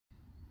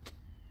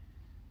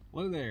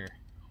Hello there.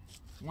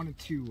 Wanted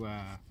to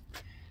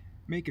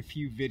make a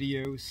few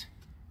videos,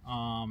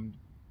 a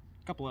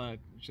couple of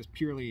just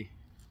purely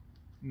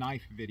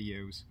knife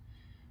videos.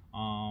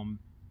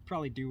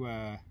 Probably do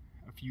a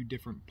few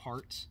different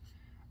parts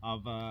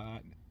of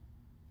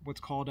what's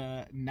called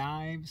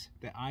knives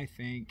that I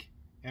think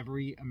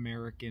every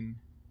American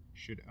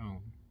should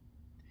own.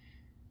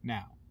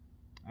 Now,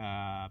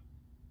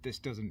 this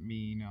doesn't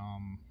mean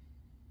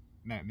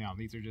no,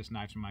 these are just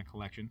knives from my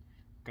collection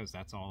because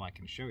that's all I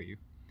can show you.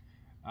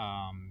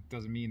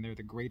 Doesn't mean they're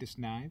the greatest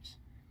knives,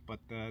 but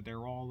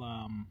they're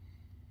all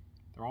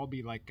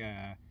be like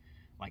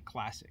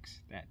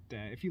classics that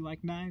if you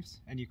like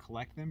knives and you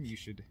collect them, you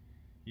should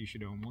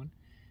own one.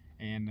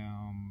 And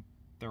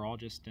they're all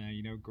just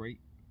you know, great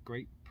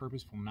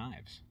purposeful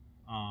knives.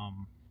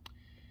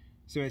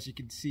 So as you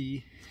can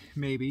see,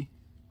 maybe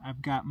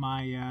I've got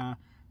my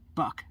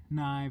Buck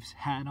Knives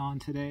hat on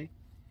today.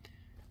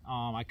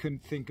 I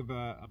couldn't think of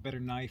a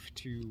better knife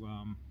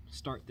to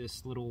start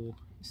this little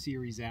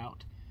series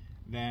out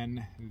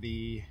than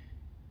the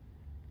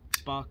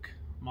Buck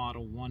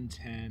Model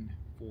 110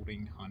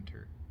 Folding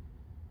Hunter.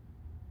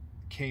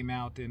 Came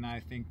out in,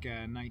 I think,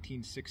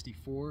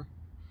 1964.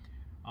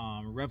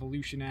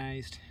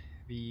 Revolutionized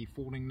the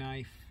folding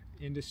knife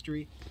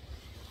industry.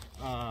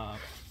 I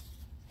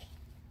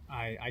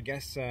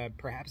guess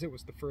perhaps it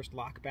was the first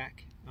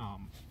lockback.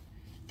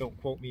 Don't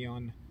quote me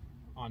on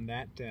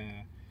that,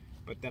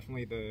 but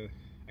definitely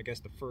I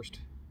guess the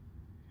first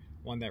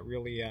one that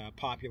really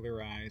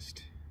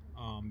popularized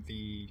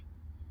the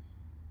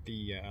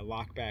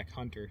lockback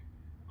hunter.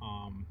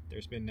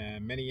 There's been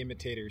many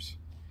imitators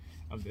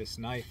of this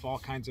knife, all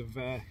kinds of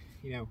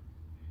you know,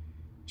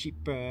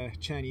 cheap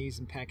Chinese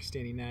and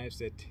Pakistani knives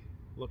that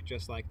look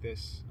just like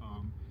this.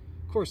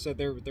 Of course,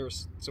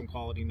 there's some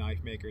quality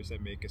knife makers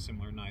that make a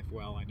similar knife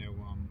well. I know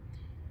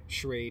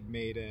Schrade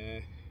made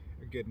a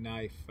good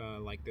knife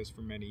like this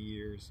for many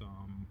years.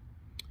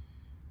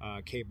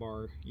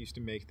 K-Bar used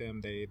to make them.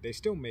 They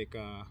still make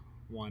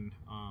one,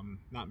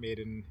 not made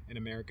in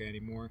America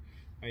anymore.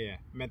 Oh yeah,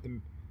 I meant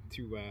them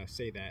to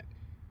say that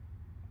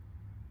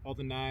all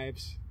the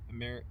knives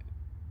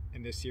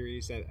in this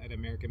series that an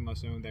American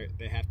must own,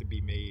 they have to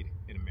be made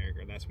in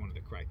America. That's one of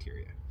the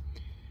criteria.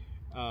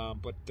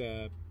 But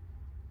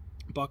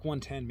Buck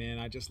 110, man,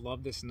 I just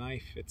love this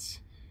knife.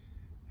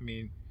 I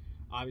mean,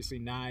 obviously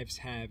knives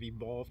have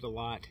evolved a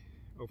lot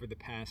over the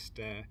past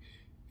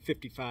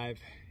 55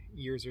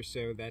 years or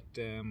so that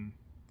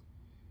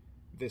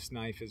this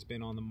knife has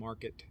been on the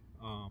market,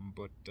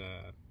 but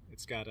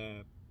it's got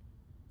a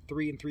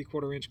 3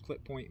 3/4 inch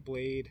clip point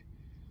blade,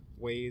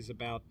 weighs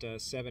about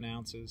 7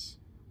 ounces,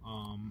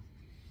 and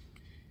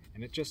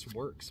it just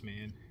works,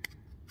 man.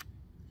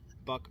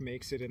 Buck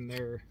makes it in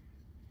their,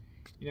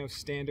 you know,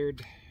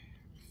 standard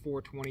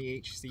 420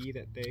 HC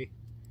that they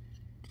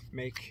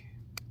make,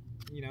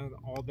 you know,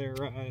 all their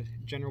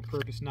general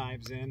purpose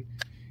knives in.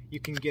 You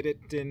can get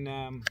it in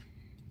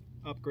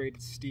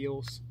upgraded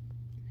steels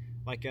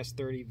like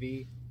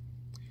S30V.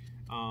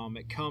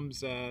 It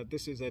comes,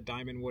 this is a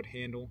diamond wood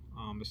handle.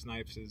 This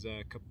knife is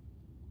a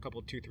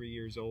couple 2-3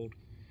 years old.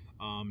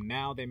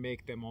 Now they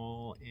make them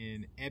all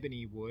in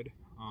ebony wood.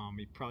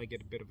 You probably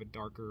get a bit of a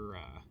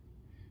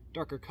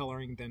darker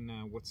coloring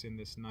than what's in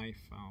this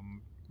knife.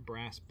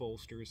 Brass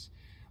bolsters.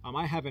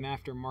 I have an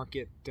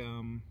aftermarket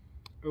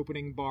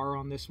opening bar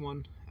on this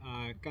one.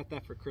 Got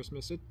that for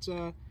Christmas.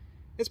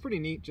 It's pretty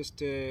neat just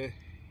to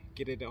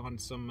get it on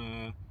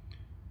some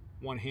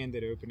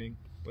one-handed opening,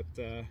 but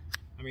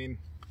I mean,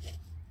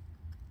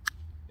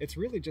 it's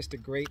really just a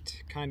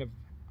great kind of,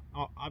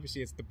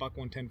 obviously it's the Buck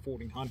 110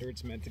 Folding Hunter.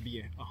 It's meant to be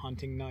a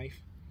hunting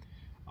knife.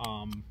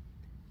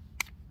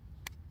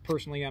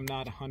 Personally, I'm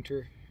not a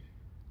hunter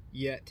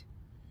yet.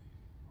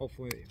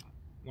 Hopefully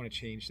I want to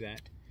change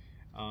that,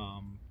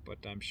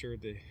 but I'm sure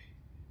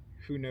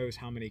who knows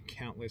how many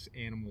countless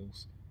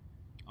animals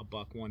a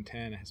Buck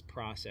 110 has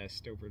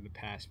processed over the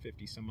past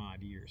 50 some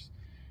odd years.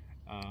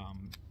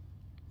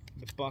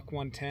 The Buck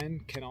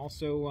 110 can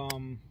also,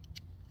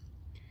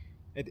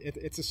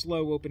 it's a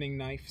slow opening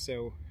knife,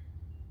 so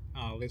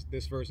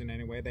this version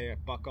anyway.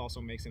 Buck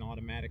also makes an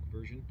automatic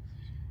version,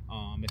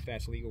 if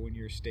that's legal in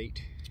your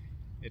state.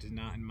 It is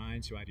not in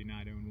mine, so I do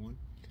not own one.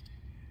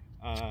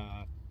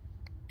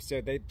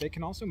 So they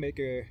can also make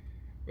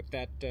with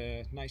that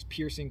nice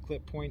piercing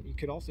clip point, you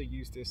could also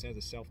use this as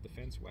a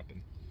self-defense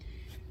weapon.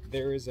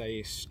 There is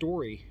a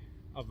story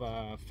of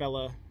a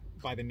fella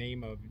by the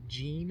name of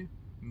Gene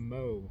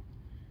Moe,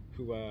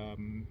 who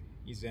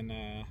he's an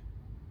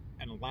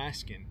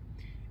Alaskan,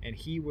 and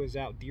he was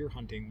out deer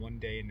hunting one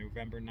day in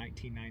November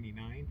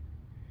 1999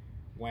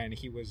 when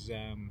he was you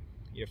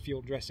know,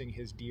 field dressing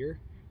his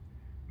deer.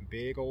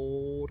 Big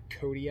old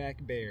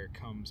Kodiak bear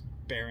comes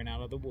bearing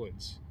out of the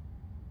woods.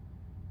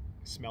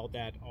 Smelled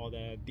all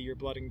the deer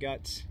blood and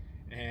guts,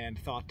 and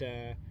thought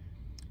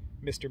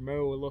Mr.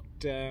 Moe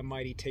looked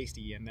mighty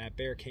tasty, and that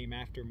bear came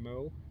after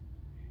Moe,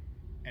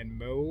 and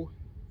Moe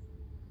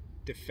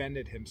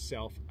defended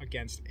himself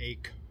against a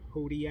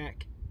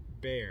Kodiak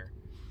bear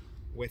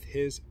with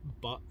his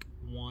Buck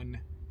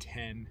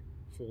 110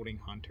 folding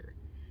hunter.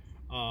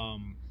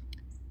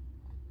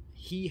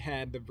 He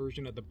had the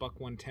version of the Buck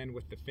 110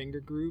 with the finger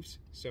grooves,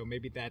 so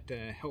maybe that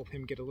helped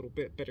him get a little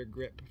bit better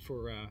grip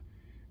for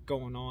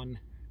going on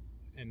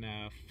and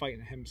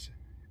fighting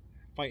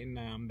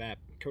that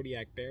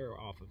Kodiak bear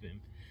off of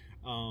him.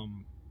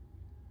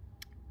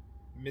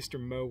 Mr.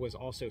 Mo was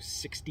also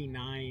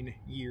 69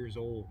 years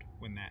old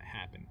when that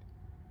happened.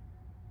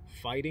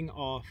 Fighting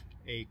off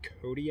a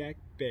Kodiak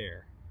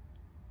bear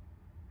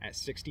at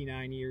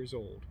 69 years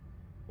old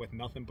with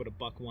nothing but a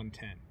Buck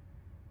 110.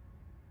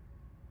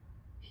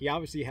 He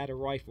obviously had a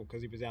rifle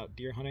because he was out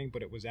deer hunting,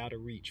 but it was out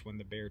of reach when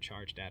the bear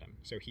charged at him,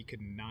 so he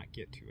could not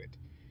get to it.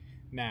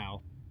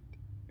 Now,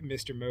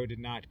 Mr. Mo did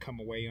not come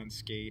away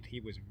unscathed. He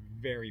was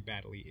very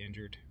badly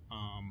injured.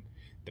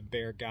 The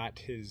bear got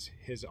his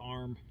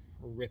arm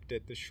ripped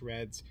at the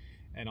shreds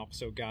and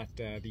also got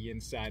the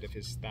inside of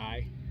his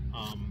thigh.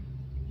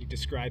 He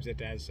describes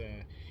it as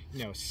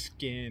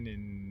skin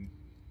and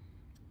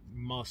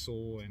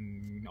muscle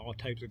and all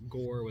types of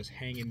gore was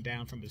hanging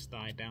down from his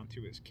thigh down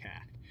to his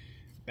calf.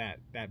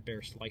 That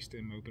bear sliced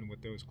him open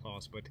with those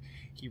claws, but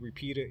he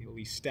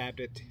repeatedly stabbed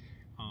it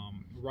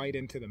right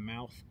into the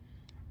mouth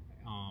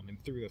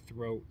and through the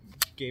throat,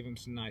 gave him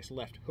some nice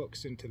left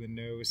hooks into the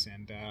nose,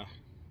 and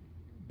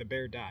the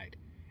bear died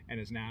and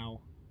is now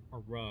a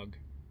rug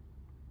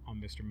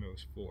on Mr.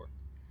 Mo's floor.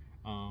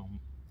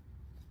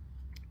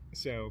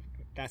 So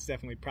that's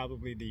definitely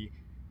probably the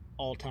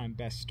all-time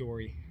best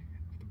story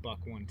of the Buck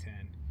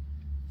 110.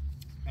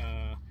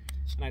 And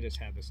I just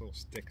have this little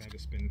stick I've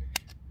just been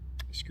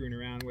screwing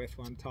around with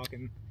while I'm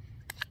talking.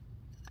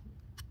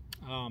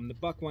 The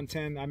Buck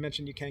 110, I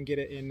mentioned you can get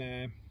it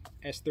in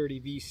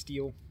S30V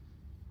steel.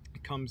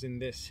 It comes in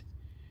this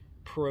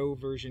Pro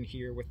version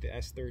here with the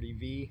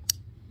S30V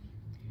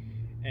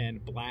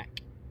and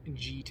black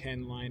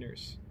G10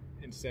 liners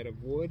instead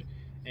of wood,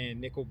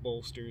 and nickel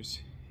bolsters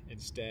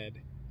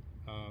instead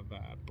of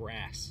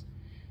brass.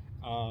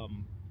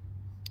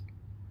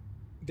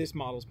 This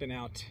model's been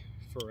out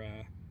for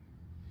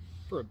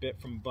a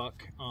bit from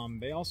Buck.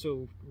 They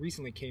also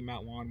recently came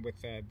out one with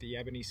the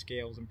ebony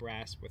scales and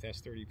brass with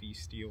S30V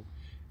steel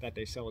that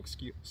they sell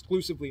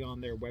exclusively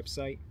on their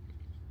website.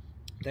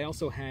 They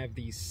also have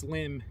the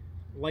slim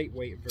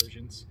lightweight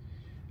versions.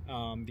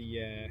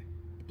 The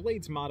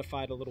blade's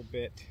modified a little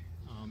bit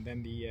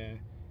than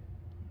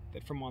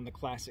from on the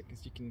Classic,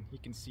 as you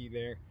can see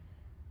there.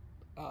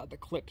 The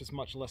clip is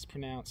much less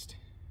pronounced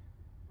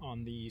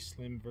on the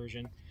slim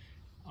version.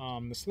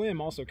 The slim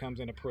also comes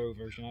in a Pro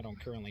version. I don't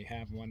currently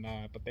have one,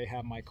 but they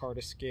have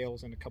micarta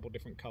scales in a couple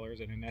different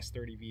colors and an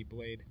S30V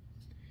blade.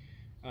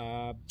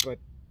 But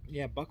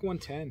yeah, Buck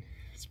 110.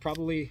 It's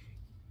probably,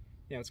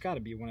 it's got to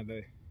be one of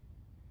the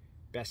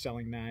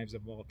best-selling knives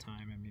of all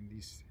time. I mean,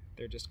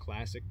 they're just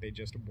classic. They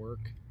just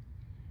work.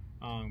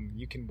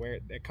 You can wear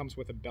it. It comes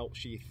with a belt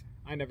sheath.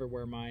 I never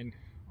wear mine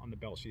on the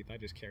belt sheath. I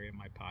just carry it in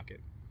my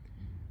pocket.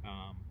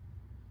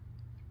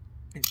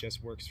 It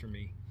just works for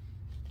me.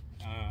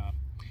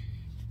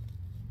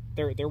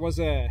 There was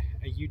a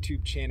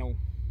YouTube channel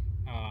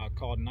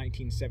called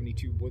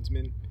 1972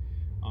 Woodsman.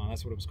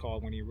 That's what it was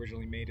called when he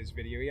originally made his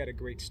video. He had a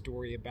great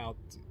story about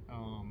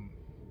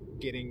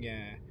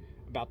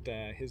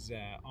his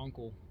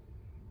uncle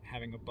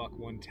having a Buck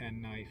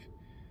 110 knife,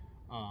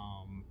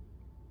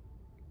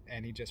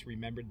 and he just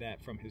remembered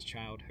that from his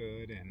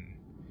childhood,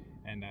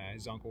 and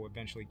his uncle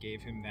eventually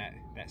gave him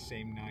that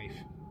same knife.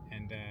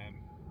 And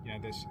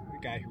the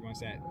guy who runs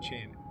that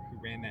channel,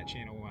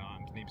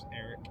 his name's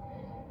Eric.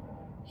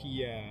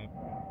 He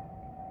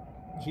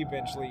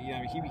eventually,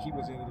 he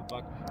was into the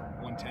Buck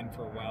 110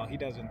 for a while. He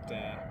doesn't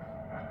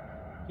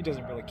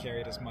really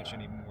carry it as much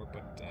anymore,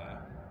 but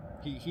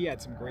he had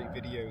some great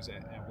videos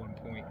at one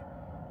point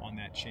on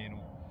that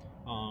channel.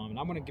 And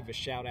I'm going to give a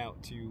shout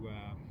out to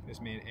this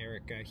man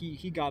Eric.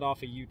 He got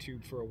off of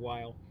YouTube for a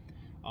while.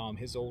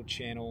 His old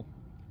channel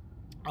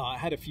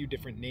had a few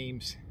different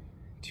names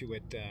to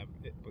it.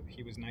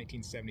 He was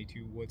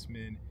 1972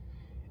 Woodsman,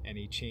 and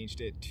he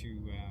changed it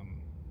to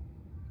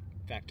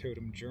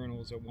Factotum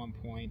Journals at one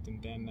point,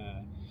 and then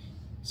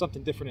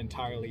something different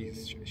entirely.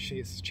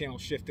 His channel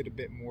shifted a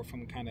bit more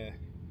from kind of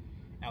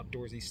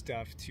outdoorsy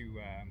stuff to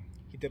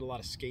he did a lot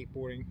of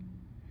skateboarding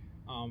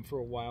for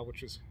a while,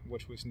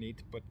 which was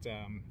neat. But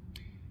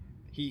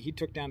he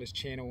took down his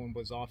channel and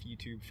was off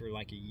YouTube for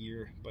like a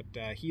year. But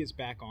he is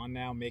back on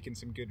now, making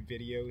some good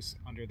videos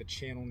under the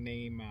channel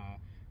name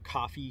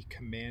Coffee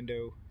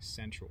Commando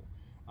Central.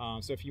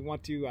 So if you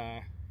want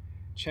to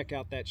check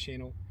out that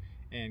channel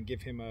and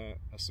give him a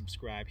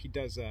subscribe. He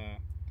does a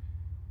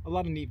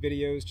lot of neat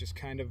videos, just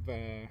kind of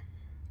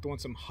doing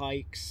some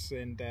hikes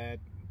and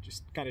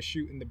just kind of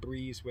shooting the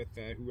breeze with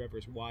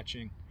whoever's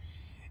watching.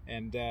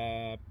 And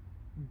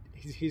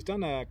he's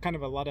done kind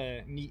of a lot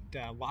of neat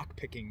lock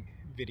picking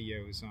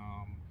videos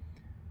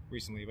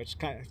recently, which is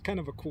kind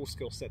of a cool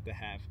skill set to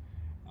have.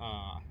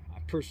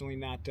 I've personally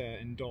not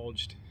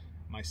indulged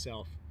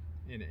myself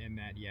in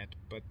that yet,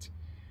 but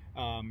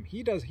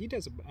he does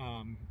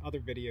other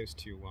videos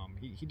too.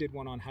 He did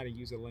one on how to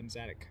use a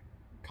lensatic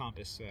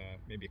compass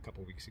maybe a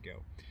couple weeks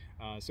ago.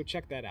 So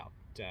check that out.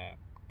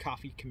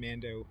 Coffee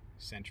Commando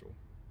Central,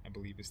 I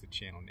believe, is the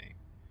channel name.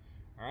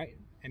 All right,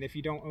 and if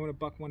you don't own a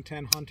Buck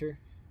 110 Hunter,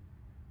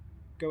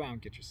 go out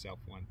and get yourself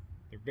one.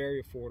 They're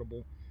very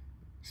affordable,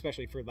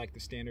 especially for like the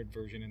standard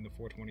version in the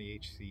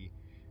 420HC.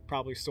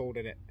 Probably sold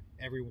it at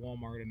every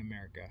Walmart in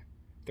America.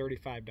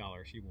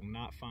 $35. You will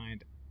not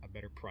find a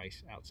better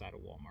price outside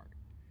of Walmart.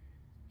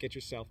 Get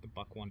yourself the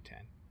Buck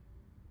 110.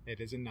 It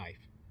is a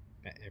knife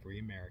that every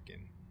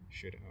American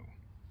should own.